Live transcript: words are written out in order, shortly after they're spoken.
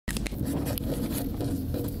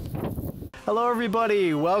Hello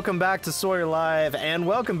everybody, welcome back to Sawyer Live, and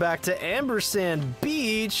welcome back to Ambersand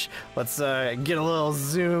Beach. Let's get a little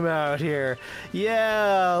zoom out here.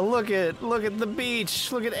 Yeah, look at the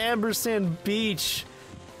beach. Look at Ambersand Beach.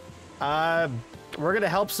 We're gonna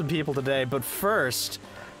help some people today, but first,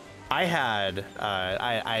 I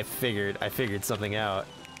figured something out.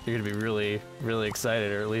 You're gonna be really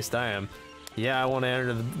excited, or at least I am. Yeah, I want to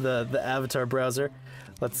enter the avatar browser.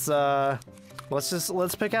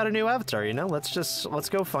 Let's pick out a new avatar, you know? Let's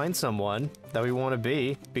go find someone that we want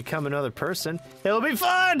to become another person. It'll be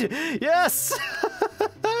fun! Yes!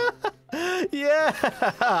 Yeah!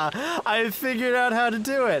 I figured out how to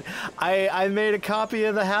do it. I made a copy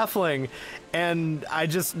of the halfling, and I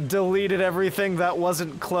just deleted everything that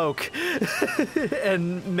wasn't cloak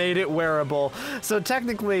and made it wearable. So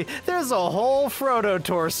technically, there's a whole Frodo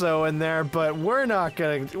torso in there, but we're not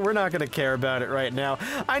gonna care about it right now.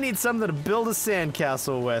 I need something to build a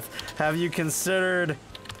sandcastle with. Have you considered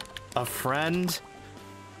a friend?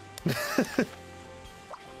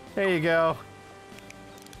 There you go.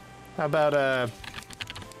 How about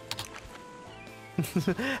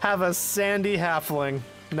have a sandy halfling?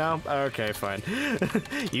 No? Okay, fine.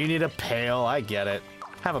 You need a pail, I get it.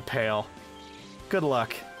 Have a pail. Good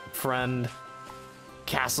luck, friend.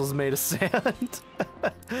 Castles made of sand.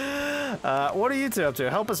 What are you two up to?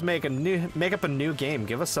 Help us make up a new game.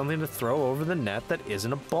 Give us something to throw over the net that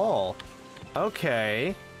isn't a ball.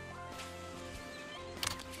 Okay.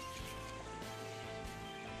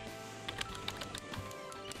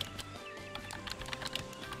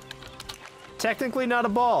 Technically not a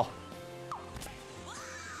ball.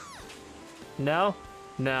 No?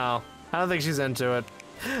 No. I don't think she's into it.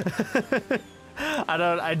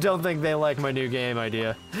 I don't think they like my new game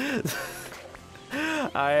idea.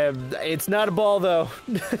 It's not a ball though.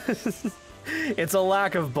 It's a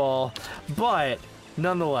lack of ball, but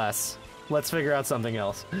nonetheless, let's figure out something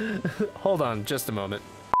else. Hold on just a moment.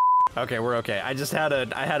 Okay, we're okay. I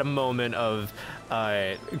had a moment of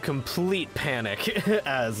complete panic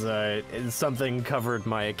as something covered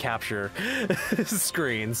my capture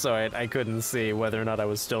screen, so I couldn't see whether or not I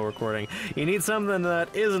was still recording. You need something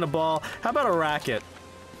that isn't a ball. How about a racket?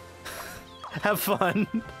 Have fun.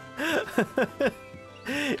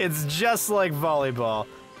 It's just like volleyball.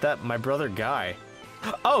 That my brother Guy.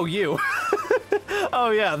 Oh, you.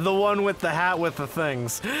 Oh yeah, the one with the hat with the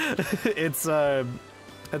things.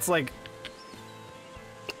 It's like,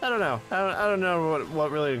 I don't know. I don't know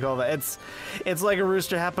what really to call that. It's like a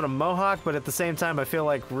rooster hat but a mohawk, but at the same time I feel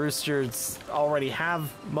like roosters already have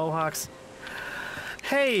mohawks.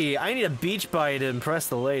 Hey, I need a beach body to impress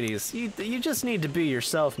the ladies. You just need to be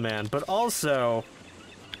yourself, man. But also,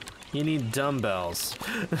 you need dumbbells.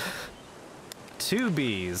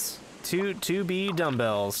 2Bs. 2B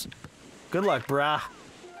dumbbells. Good luck, brah.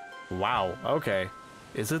 Wow, okay.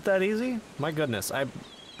 Is it that easy? My goodness,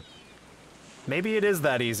 maybe it is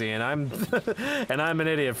that easy, and I'm an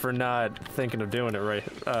idiot for not thinking of doing it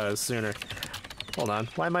right sooner. Hold on,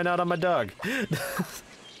 why am I not on my dog?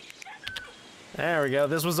 There we go.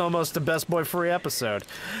 This was almost a Best Boy free episode.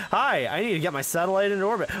 Hi, I need to get my satellite into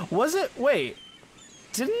orbit. Was it? Wait,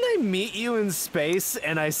 didn't I meet you in space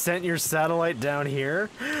and I sent your satellite down here?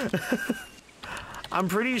 I'm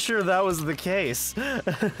pretty sure that was the case.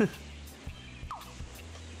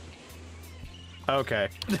 Okay.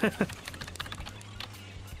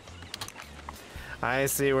 I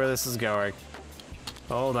see where this is going.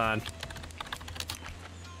 Hold on.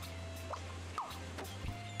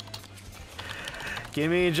 Give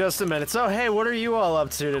me just a minute. So, hey, what are you all up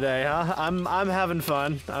to today, huh? I'm having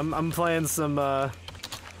fun. I'm playing some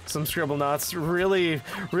Scribblenauts. Really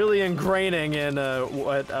ingraining in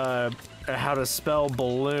how to spell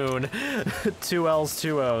balloon. 2 L's,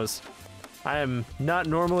 2 O's. I am not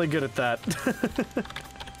normally good at that.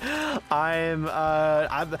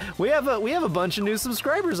 We have a bunch of new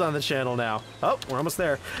subscribers on the channel now. Oh, we're almost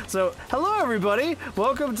there. So, hello everybody.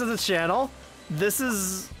 Welcome to the channel. This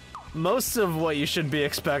is most of what you should be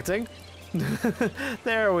expecting.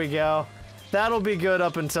 There we go. That'll be good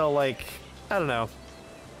up until, like, I don't know,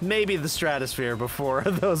 maybe the stratosphere before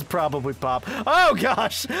those probably pop. Oh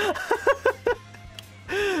gosh!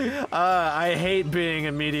 I hate being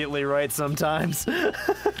immediately right sometimes.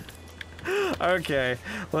 Okay,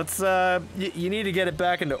 let's, you need to get it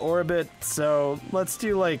back into orbit, so let's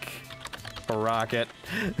do, like, a rocket.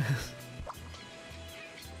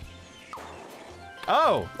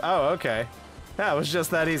 Oh, okay. That was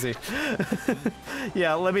just that easy.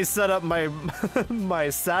 Yeah, let me set up my, my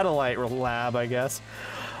satellite lab, I guess.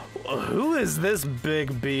 Who is this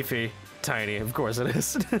big beefy? Tiny, of course it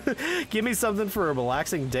is. Give me something for a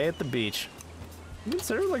relaxing day at the beach.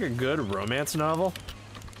 considered like a good romance novel.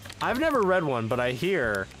 I've never read one, but I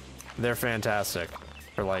hear they're fantastic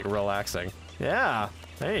for like relaxing. Yeah,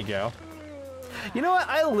 there you go. You know what?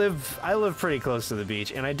 I live pretty close to the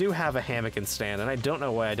beach, and I do have a hammock and stand, and I don't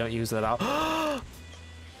know why I don't use that out.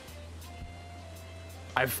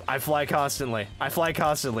 I fly constantly. I fly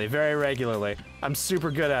constantly, very regularly. I'm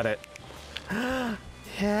super good at it.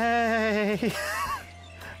 Yay!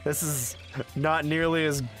 This is not nearly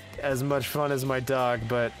as much fun as my dog,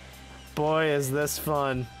 but boy, is this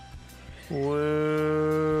fun.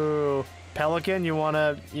 Woo! Pelican, you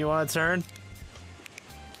wanna turn?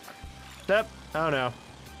 Yep. Oh no.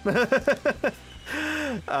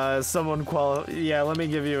 Yeah, let me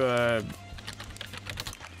give you a...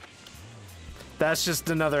 That's just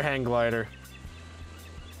another hang glider.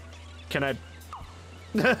 Can I...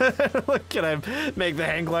 Can I make the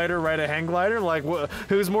hang glider ride a hang glider? Like,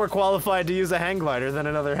 who's more qualified to use a hang glider than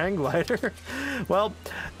another hang glider? Well,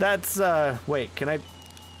 that's, wait, can I...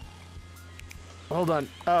 Hold on.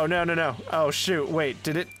 Oh, no. Oh, shoot, wait,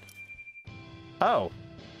 did it... Oh.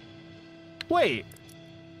 Wait.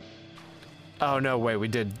 Oh, no, wait, we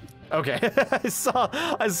did... Okay, I saw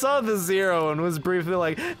the 0 and was briefly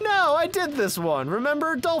like, no, I did this one.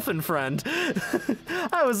 Remember, dolphin friend?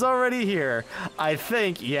 I was already here. I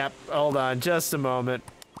think, yep, hold on, just a moment.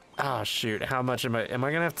 Oh, shoot, how much am I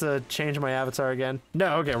gonna have to change my avatar again?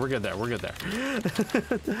 No, okay, we're good there,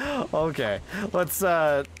 Okay, let's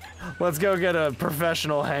go get a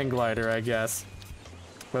professional hang glider, I guess.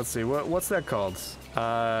 Let's see, what's that called?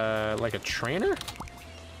 Like a trainer?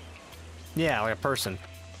 Yeah, like a person.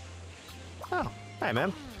 Oh, hi,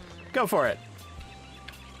 man. Go for it.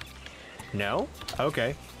 No?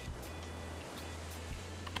 Okay.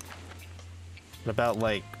 What about,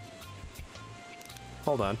 like...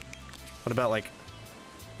 Hold on. What about, like,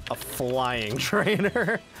 a flying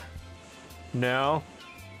trainer? No?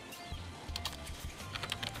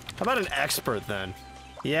 How about an expert, then?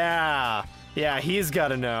 Yeah. Yeah, he's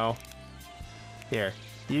gotta know. Here.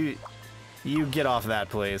 You get off that,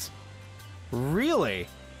 please. Really?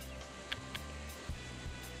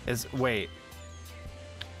 Wait,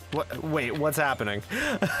 what's happening?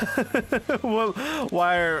 I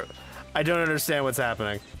don't understand what's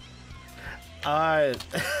happening. How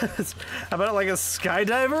about like a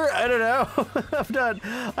skydiver? I don't know.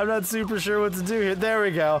 I'm not super sure what to do here. There we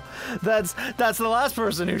go. That's the last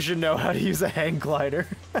person who should know how to use a hang glider.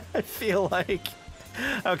 I feel like.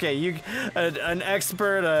 Okay, an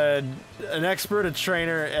expert, a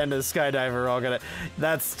trainer, and a skydiver are all gonna.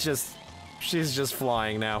 That's just. She's just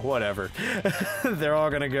flying now, whatever. They're all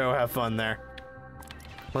gonna go have fun there.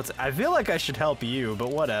 I feel like I should help you, but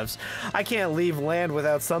whatevs. I can't leave land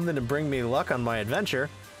without something to bring me luck on my adventure.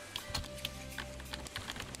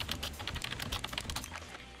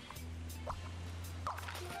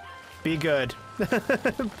 Be good.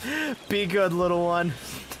 Be good, little one.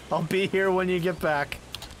 I'll be here when you get back.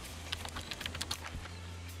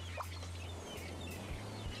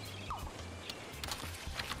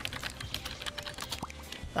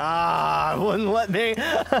 Ah, wouldn't let me.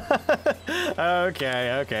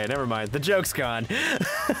 Okay, never mind. The joke's gone.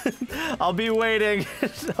 I'll be waiting.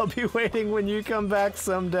 I'll be waiting when you come back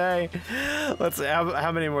someday. Let's see,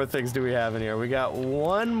 how many more things do we have in here? We got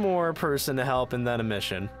one more person to help and then a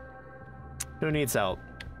mission. Who needs help?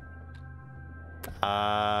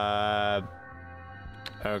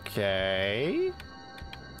 Okay.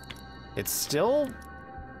 It's still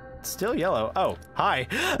yellow. Oh, hi.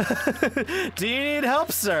 Do you need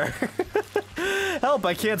help, sir? Help,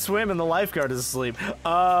 I can't swim and the lifeguard is asleep.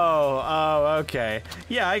 Oh, okay.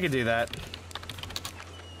 Yeah, I could do that.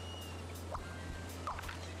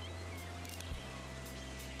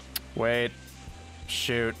 Wait.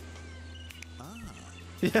 Shoot.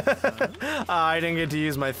 I didn't get to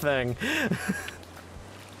use my thing.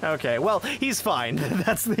 Okay, well, he's fine.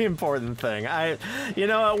 That's the important thing. You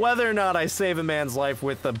know, whether or not I save a man's life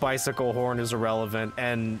with the bicycle horn is irrelevant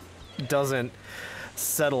and doesn't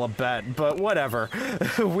settle a bet, but whatever.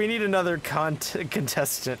 We need another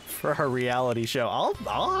contestant for our reality show. I'll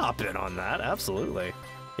hop in on that, absolutely.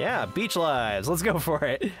 Yeah, beach lives, let's go for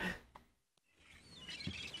it.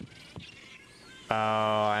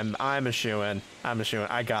 Oh, I'm a shoo-in.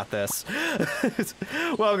 I got this.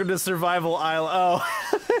 Welcome to Survival Isle. Oh,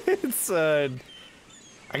 it's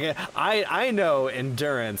I know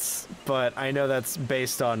endurance, but I know that's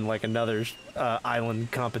based on like another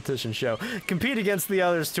island competition show. Compete against the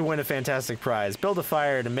others to win a fantastic prize. Build a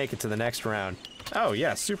fire to make it to the next round. Oh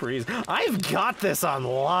yeah, super easy. I've got this on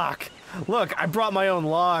lock. Look, I brought my own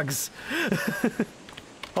logs.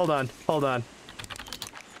 Hold on.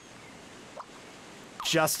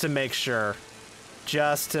 Just to make sure.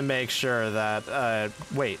 just to make sure that,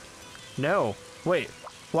 wait. No. Wait.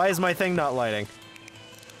 Why is my thing not lighting?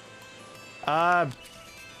 On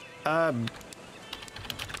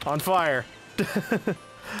fire.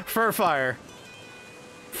 Fur fire.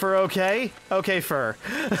 Fur okay? Okay, fur.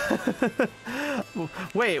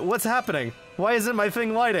 Wait, what's happening? Why isn't my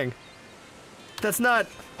thing lighting? That's not...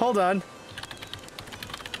 Hold on.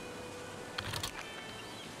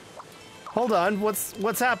 Hold on,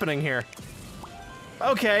 what's happening here?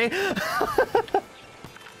 Okay.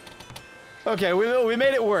 Okay, we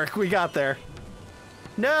made it work. We got there.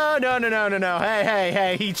 No.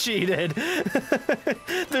 Hey, he cheated.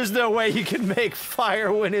 There's no way you can make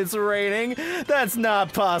fire when it's raining. That's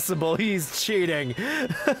not possible. He's cheating.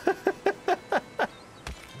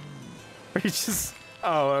 He's just...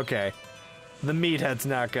 Oh, okay. The meathead's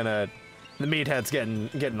not gonna... The meathead's getting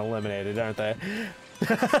eliminated, aren't they?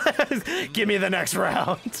 Give me the next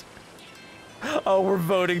round. Oh, we're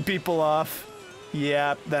voting people off.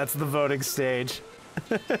 Yeah, that's the voting stage.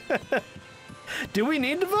 Do we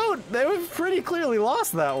need to vote? They've pretty clearly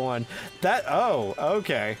lost that one. Oh,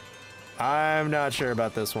 okay. I'm not sure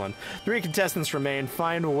about this one. 3 contestants remain.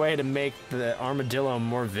 Find a way to make the armadillo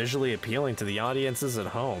more visually appealing to the audiences at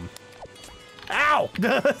home. Ow!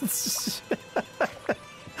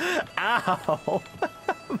 Ow!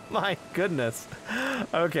 My goodness.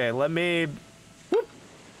 Okay, let me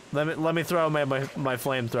throw my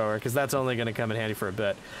flamethrower, because that's only going to come in handy for a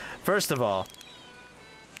bit. First of all,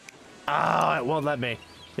 it won't let me.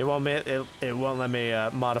 It won't let me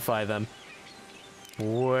modify them.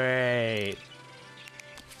 Wait.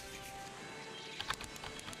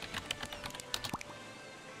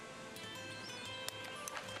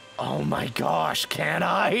 Oh my gosh, can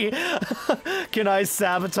I? Can I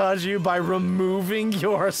sabotage you by removing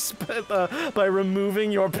your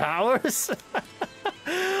powers?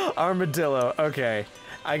 Armadillo, okay.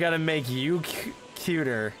 I gotta make you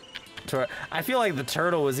cuter. I feel like the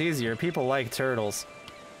turtle was easier. People like turtles.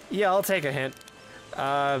 Yeah, I'll take a hint.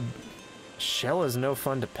 Shell is no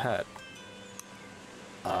fun to pet.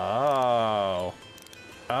 Oh.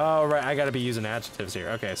 Oh, right, I gotta be using adjectives here.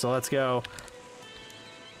 Okay, so let's go.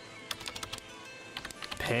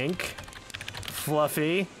 Pink.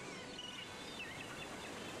 Fluffy.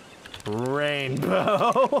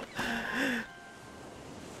 Rainbow.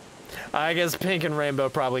 I guess pink and rainbow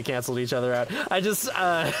probably canceled each other out. I just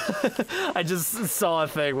saw a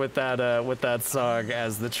thing with that song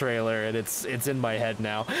as the trailer, and it's in my head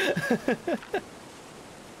now.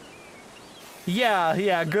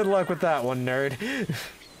 Yeah, good luck with that one, nerd.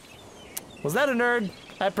 Was that a nerd?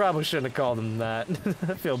 I probably shouldn't have called him that.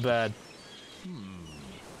 I feel bad.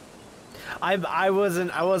 I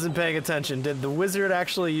wasn't paying attention. Did the wizard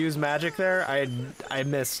actually use magic there? I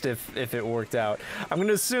missed if it worked out. I'm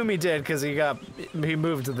gonna assume he did because he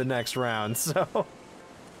moved to the next round. So,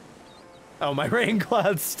 oh, my rain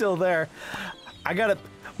cloud's still there.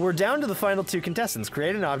 We're down to the final 2 contestants.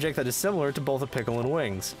 Create an object that is similar to both a pickle and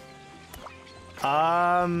wings.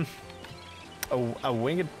 A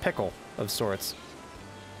winged pickle of sorts.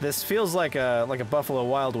 This feels like a Buffalo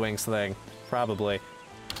Wild Wings thing, probably.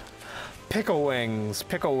 Pickle wings,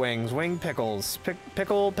 wing pickles,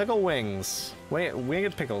 pickle wings,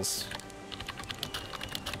 winged pickles.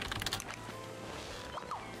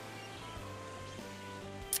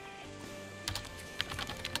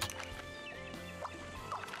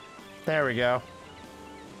 There we go.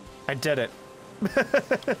 I did it.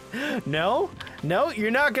 No, you're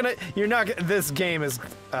not gonna, this game is,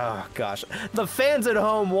 oh gosh. The fans at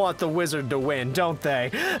home want the wizard to win, don't they?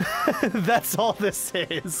 That's all this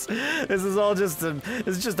is. This is all just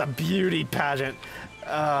it's just a beauty pageant.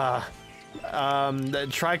 Try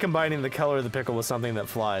combining the color of the pickle with something that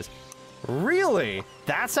flies. Really?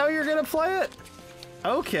 That's how you're gonna play it?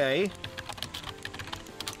 Okay.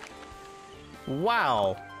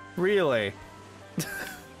 Wow. Really?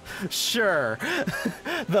 Sure.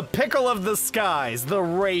 The pickle of the skies, the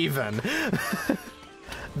raven.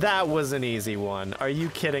 That was an easy one. Are you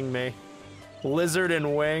kidding me? Lizard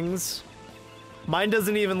and wings? Mine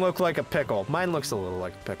doesn't even look like a pickle. Mine looks a little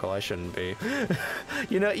like a pickle. I shouldn't be.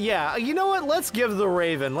 Yeah, you know what? Let's give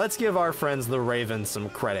our friends the raven some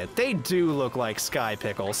credit. They do look like sky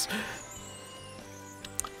pickles.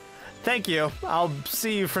 Thank you. I'll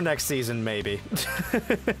see you for next season, maybe.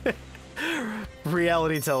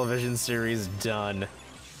 Reality television series done.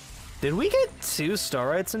 Did we get 2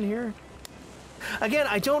 Starites in here? Again,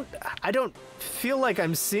 I don't feel like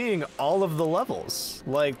I'm seeing all of the levels.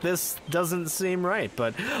 Like, this doesn't seem right,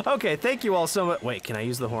 but okay, thank you all so much. Wait, can I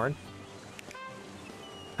use the horn?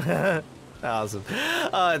 Awesome.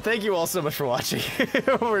 Thank you all so much for watching.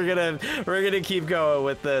 we're gonna keep going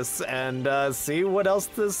with this and see what else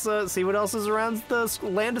is around the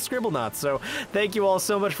land of Scribblenauts. So thank you all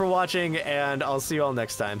so much for watching, and I'll see you all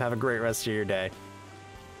next time. Have a great rest of your day.